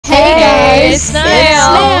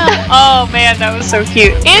Snail. Oh man, that was so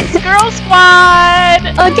cute. It's Girl Squad!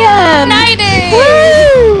 Again. United!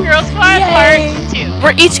 Woo! Girl Squad Yay. Part 2.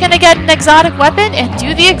 We're each gonna get an exotic weapon and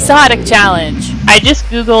do the exotic challenge. I just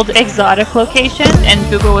googled exotic location and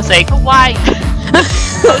Google was like, Hawaii.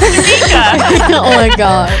 Costa Rica. Oh my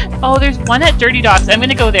god. Oh, there's one at Dirty Docks. I'm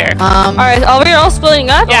gonna go there. Alright, are we all splitting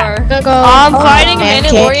up? Yeah. Or? Go. I'm fighting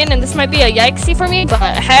pancake. Mandalorian, and this might be a yikesy for me, but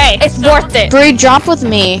hey, it's worth it. Bree, drop with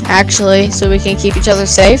me, actually, so we can keep each other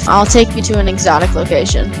safe. I'll take you to an exotic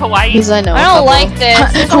location. Hawaii. Because I know I a don't couple. like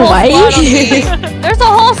this. There's a whole Hawaii? squad on me. There's a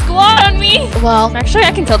whole squad on me. Well, Actually,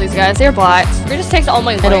 I can kill these guys. They're bots. Bree just takes all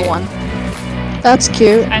my middle loot. one. That's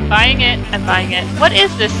cute. I'm buying it. I'm buying it. What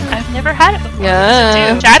is this? I've never had it before.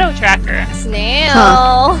 Yeah. Dude, Shadow Tracker.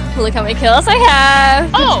 Snail. Look how many kills I have.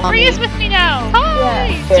 Oh, Bree is with me now. Hi.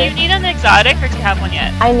 Yeah. Do you need an exotic or do you have one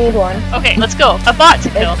yet? I need one. Okay, let's go. A bot to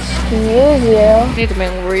kill. Excuse you. I need the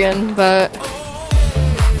Mandalorian, but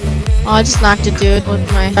Oh, I just knocked a dude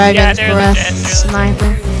with my dragon's they're breath legit, they're sniper.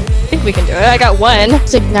 I think we can do it. I got one.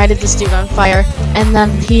 Just ignited this dude on fire, and then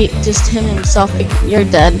he just him himself. You're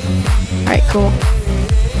dead. Alright, cool.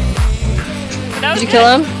 That was Did you good.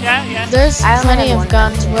 kill him? Yeah. There's I only plenty have of one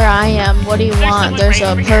guns right where I am. What do you There's want? someone There's right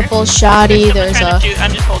a over here. purple shoddy. There's There's someone a trying to shoot.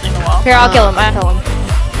 I'm just holding the wall. Here, I'll kill him. I'll kill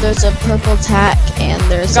him. there's a purple tack, and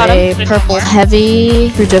there's Got a him. There's purple one more.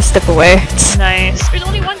 heavy. We just step away. Nice. There's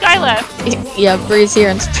only one guy left. Yeah, Bree's here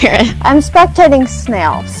in spirit. I'm spectating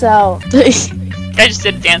Snail, so I just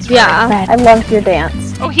did a dance for Yeah. him. I loved your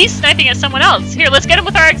dance. Oh, he's sniping at someone else. Here, let's get him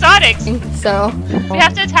with our exotics. So, We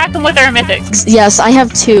have to attack them with our mythics. Yes, I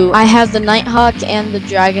have two. I have the Nighthawk and the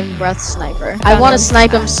Dragon Breath Sniper. I want to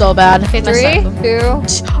snipe him so bad. okay, I'm gonna snipe him. 3,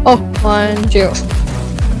 2, Oh, 1, 2.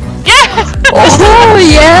 Yes! oh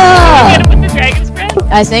yeah! Get him with the dragon spread?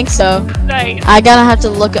 I think so. Nice. I gotta have to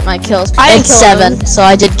look at my kills. I didn't It's kill 7, so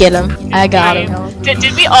I did get him. I got him. Did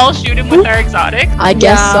we all shoot him with our exotic? I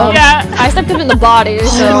guess Yeah. so. Yeah. I stepped him in the body, so.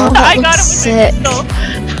 Oh, that I got looks him with sick. the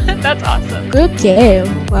pistol. That's awesome. Good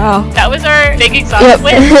game. Wow. That was our big exotic Yep.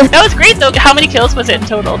 win. That was great though. How many kills was it in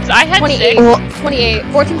total? I had 28. 6. Well, 28.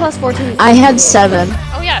 14 plus 14. I had 7.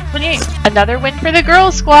 Oh yeah, 28. Another win for the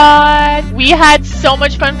girl squad. We had so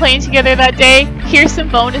much fun playing together that day. Here's some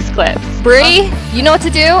bonus clips. Bree, you know what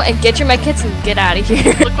to do, and get your medkits and get out of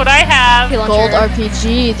here. Look what I have. Hey, Gold launcher.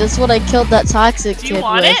 RPG. This is what I killed that toxic Do you kid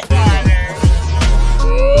want with. it?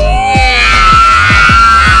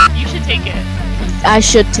 You should take it. I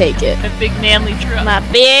should take it. A big manly truck. My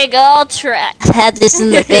big old truck. I've had this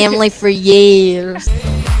in the family for years.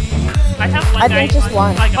 I have one I guy. think just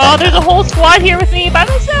one. Oh, there's a whole squad here with me by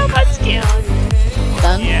myself. Let's kill.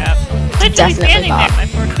 Done. Yeah. Literally Definitely standing there. not. My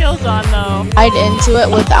 4 kills on though. I'd into it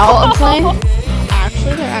without a plane.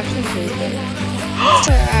 Actually, they're actually pretty good.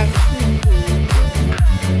 They're actually...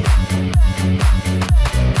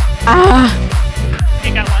 Ah!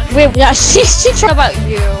 You got one. Wait, Yeah, she what tried. about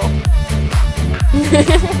you?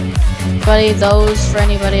 Buddy, those for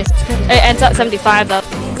anybody. It ends at 75 though.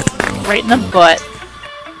 Right in the butt.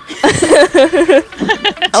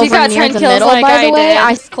 She Over got near 10 the kills middle, like by I the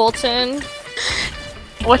way. did. Colton.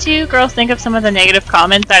 What do you girls think of some of the negative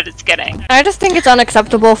comments that it's getting? I just think it's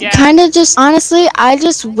unacceptable. Yeah. Kind of just, honestly, I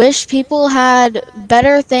just wish people had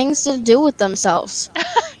better things to do with themselves.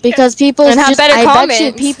 Because people And have just, better I bet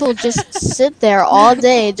you comments. people just sit there all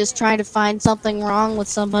day just trying to find something wrong with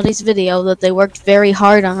somebody's video that they worked very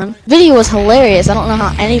hard on. Video was hilarious. I don't know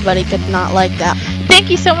how anybody could not like that. Thank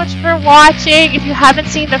you so much for watching. If you haven't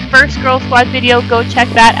seen the first Girl Squad video, go check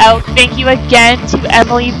that out. Thank you again to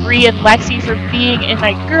Emily, Bree, and Lexi for being in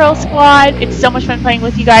my Girl Squad. It's so much fun playing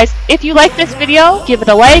with you guys. If you like this video, give it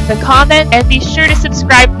a like, a comment, and be sure to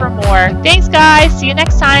subscribe for more. Thanks guys, see you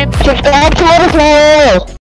next time. Subscribe to us now!